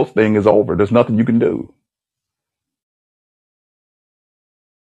 Bulls and goats thing is over. There's nothing you can do.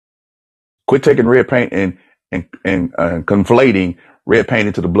 Quit taking red paint and conflating red paint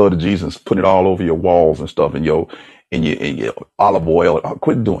into the blood of Jesus, putting it all over your walls and stuff, and your olive oil.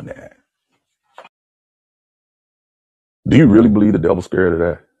 Quit doing that. Do you really believe the devil's scared of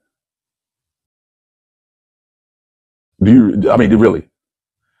that? Really?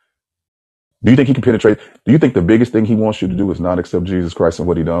 Do you think he can penetrate? Do you think the biggest thing he wants you to do is not accept Jesus Christ and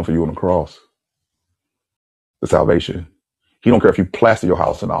what he done for you on the cross? The salvation. He don't care if you plaster your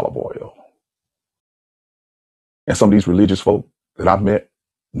house in olive oil. And some of these religious folk that I've met,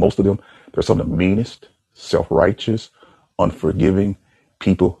 most of them, they're some of the meanest, self-righteous, unforgiving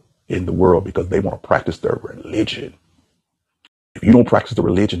people in the world because they want to practice their religion. If you don't practice the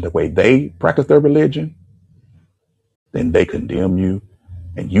religion the way they practice their religion, then they condemn you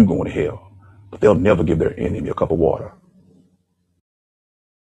and you going to hell. But they'll never give their enemy a cup of water.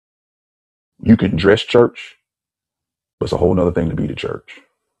 You can dress church, but it's a whole nother thing to be the church.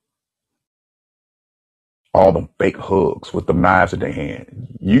 All them fake hugs with the knives in their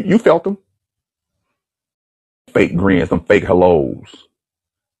hand. You felt them. Fake grins, them fake hellos.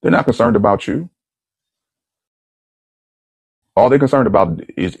 They're not concerned about you. All they're concerned about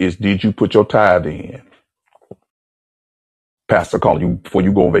is did you put your tithe in? Pastor calling you before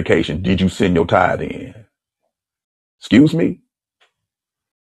you go on vacation. Did you send your tithe in? Excuse me?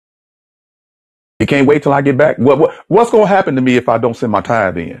 You can't wait till I get back. What's going to happen to me if I don't send my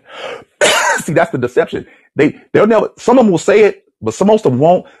tithe in? See, that's the deception. They'll never. Some of them will say it, but most of them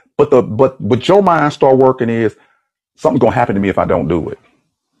won't. But your mind start working is something's going to happen to me if I don't do it.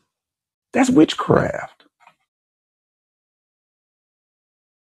 That's witchcraft.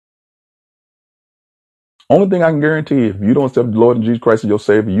 Only thing I can guarantee, if you don't accept the Lord and Jesus Christ as your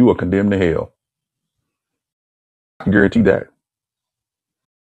Savior, you are condemned to hell. I can guarantee that.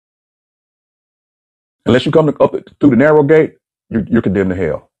 Unless you come up through the narrow gate, you're condemned to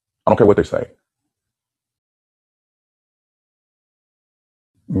hell. I don't care what they say.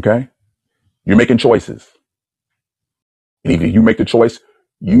 Okay? You're making choices. And either you make the choice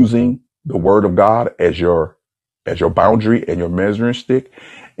using the word of God as your boundary and your measuring stick,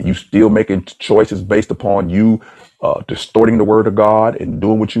 and you still making choices based upon you distorting the word of God and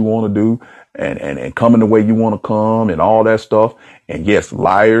doing what you want to do and coming the way you want to come and all that stuff. And yes,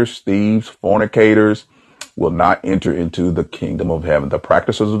 liars, thieves, fornicators, will not enter into the kingdom of heaven. The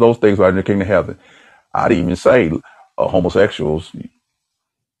practices of those things are in the kingdom of heaven. I'd even say homosexuals.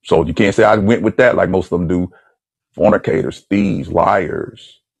 So you can't say I went with that like most of them do. Fornicators, thieves,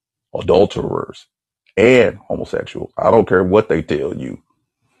 liars, adulterers, and homosexuals. I don't care what they tell you.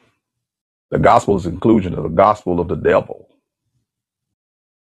 The gospel is inclusion of the gospel of the devil.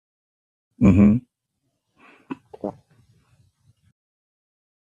 hmm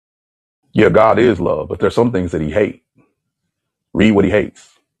Yeah, God is love, but there's some things that he hates. Read what he hates.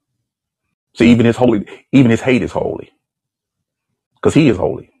 See, even his hate is holy because he is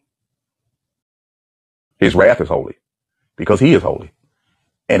holy. His wrath is holy because he is holy.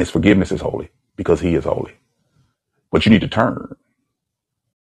 And his forgiveness is holy because he is holy. But you need to turn.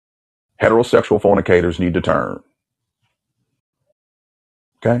 Heterosexual fornicators need to turn.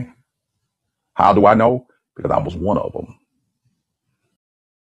 Okay? How do I know? Because I was one of them.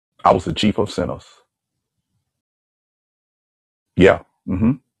 I was the chief of sinners. Yeah.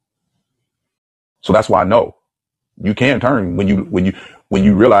 So that's why I know you can turn when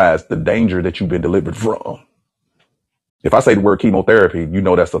you realize the danger that you've been delivered from. If I say the word chemotherapy, you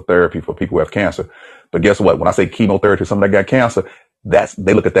know that's a therapy for people who have cancer. But guess what? When I say chemotherapy, somebody that got cancer,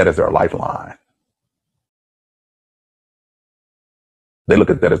 they look at that as their lifeline. They look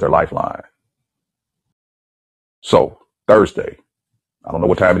at that as their lifeline. So Thursday, I don't know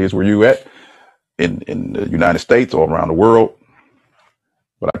what time it is where you at in the United States or around the world,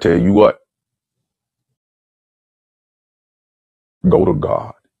 but I tell you what, go to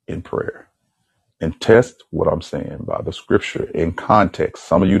God in prayer and test what I'm saying by the scripture in context.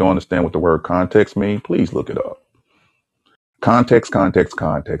 Some of you don't understand what the word context means. Please look it up. Context, context,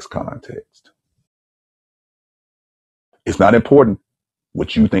 context, context. It's not important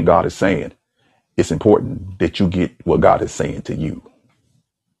what you think God is saying. It's important that you get what God is saying to you.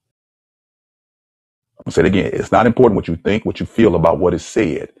 I'm going to say it again. It's not important what you think, what you feel about what is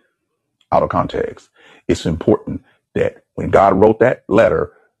said out of context. It's important that when God wrote that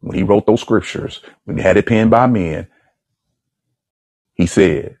letter, when he wrote those scriptures, when he had it penned by men, he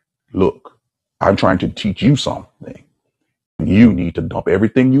said, look, I'm trying to teach you something. You need to dump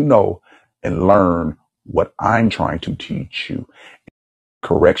everything you know and learn what I'm trying to teach you.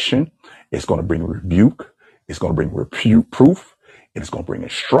 Correction, it's going to bring rebuke, it's going to bring reproof, and it's going to bring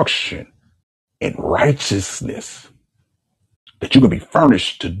instruction and righteousness that you can be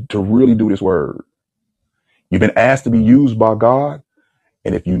furnished to really do this word. You've been asked to be used by God.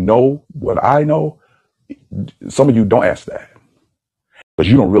 And if you know what I know, some of you don't ask that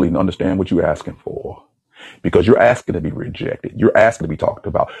because you don't really understand what you're asking for, because you're asking to be rejected. You're asking to be talked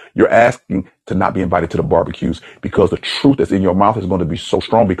about. You're asking to not be invited to the barbecues because the truth that's in your mouth is going to be so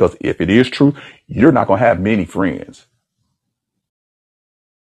strong, because if it is true, you're not going to have many friends.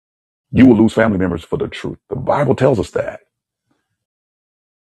 You will lose family members for the truth. The Bible tells us that.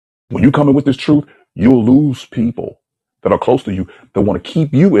 When you come in with this truth, you'll lose people that are close to you that want to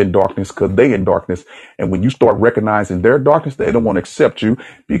keep you in darkness because they in darkness. And when you start recognizing their darkness, they don't want to accept you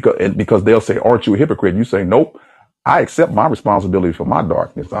because they'll say, aren't you a hypocrite? You say, nope, I accept my responsibility for my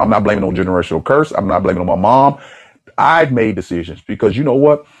darkness. I'm not blaming on generational curse. I'm not blaming on my mom. I've made decisions because you know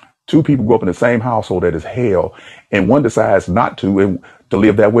what? Two people grew up in the same household that is hell, and one decides not to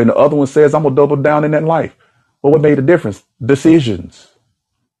live that way. And the other one says, I'm going to double down in that life. Well, what made the difference? Decisions.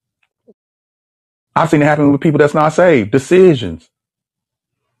 I've seen it happen with people that's not saved. Decisions.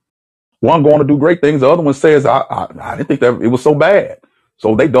 One going to do great things. The other one says, I didn't think that it was so bad.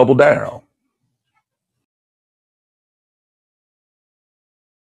 So they double down.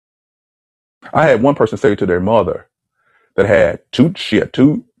 I had one person say to their mother that she had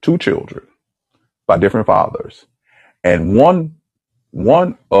two children by different fathers. And one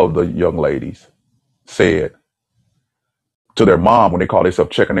of the young ladies said to their mom, when they call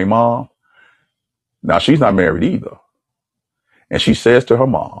themselves checking their mom, now she's not married either. And she says to her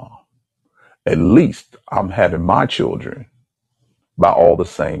mom, at least I'm having my children by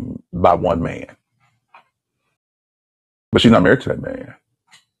one man. But she's not married to that man.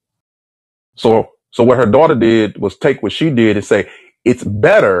 So what her daughter did was take what she did and say, it's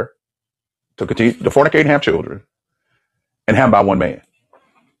better to continue to fornicate and have children and have by one man.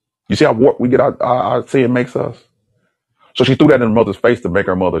 You see how warped we get our sin makes us? So she threw that in her mother's face to make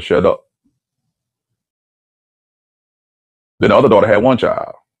her mother shut up. Then the other daughter had one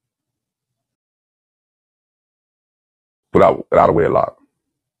child without a wedlock.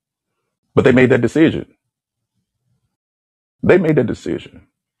 But they made that decision. They made that decision.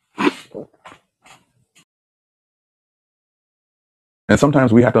 And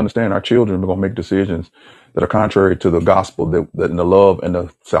sometimes we have to understand our children are going to make decisions that are contrary to the gospel, that in the love and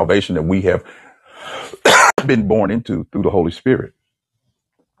the salvation that we have been born into through the Holy Spirit.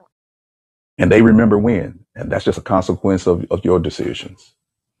 And they remember when. And that's just a consequence of your decisions.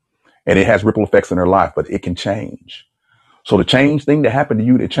 And it has ripple effects in their life, but it can change. So the change thing that happened to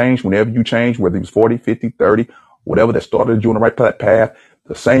you, that changed whenever you change, whether it was 40, 50, 30, whatever that started you on the right path,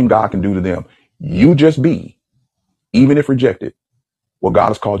 the same God can do to them. You just be, even if rejected, what God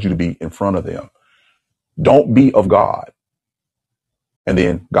has called you to be in front of them. Don't be of God and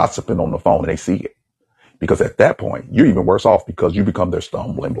then gossiping on the phone and they see it. Because at that point, you're even worse off because you become their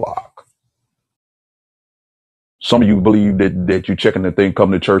stumbling block. Some of you believe that you checking the thing,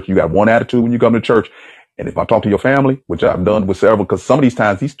 coming to church, you got one attitude when you come to church. And if I talk to your family, which I've done with several, because some of these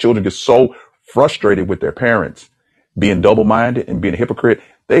times these children get so frustrated with their parents being double-minded and being a hypocrite,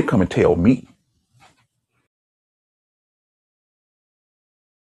 they come and tell me.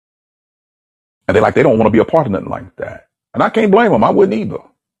 And they don't want to be a part of nothing like that. And I can't blame them. I wouldn't either.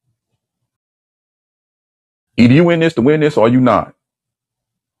 Either you in this to win this or you not.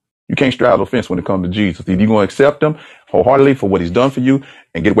 You can't straddle the fence when it comes to Jesus. Either you're going to accept him wholeheartedly for what he's done for you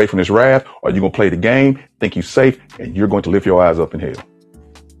and get away from his wrath, or you're going to play the game, think you're safe, and you're going to lift your eyes up in hell.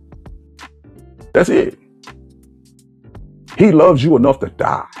 That's it. He loves you enough to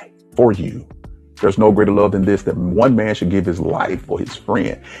die for you. There's no greater love than this, that one man should give his life for his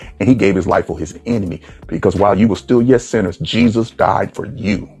friend. And he gave his life for his enemy, because while you were still yet sinners, Jesus died for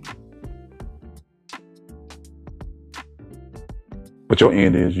you. But your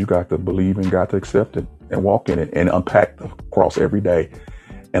end is you got to believe and got to accept it and walk in it and unpack the cross every day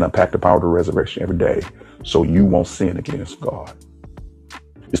and unpack the power of the resurrection every day so you won't sin against God.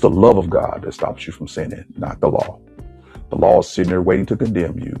 It's the love of God that stops you from sinning, not the law. The law is sitting there waiting to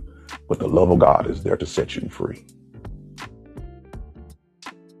condemn you, but the love of God is there to set you free.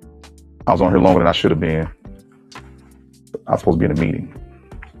 I was on here longer than I should have been. I was supposed to be in a meeting.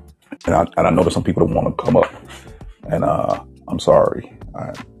 And I know there's some people that want to come up. And I'm sorry.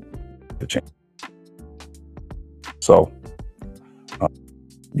 To change. So,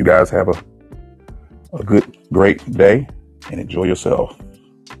 you guys have a good, great day and enjoy yourself.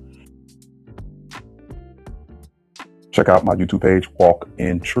 Check out my YouTube page, Walk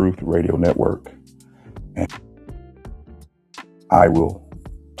in Truth Radio Network. And I will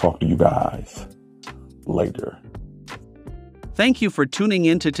talk to you guys later. Thank you for tuning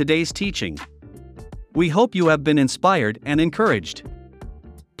in to today's teaching. We hope you have been inspired and encouraged.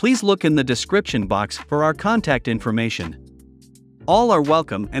 Please look in the description box for our contact information. All are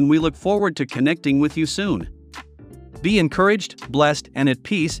welcome, and we look forward to connecting with you soon. Be encouraged, blessed, and at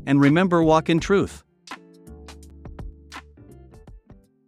peace, and remember, walk in truth.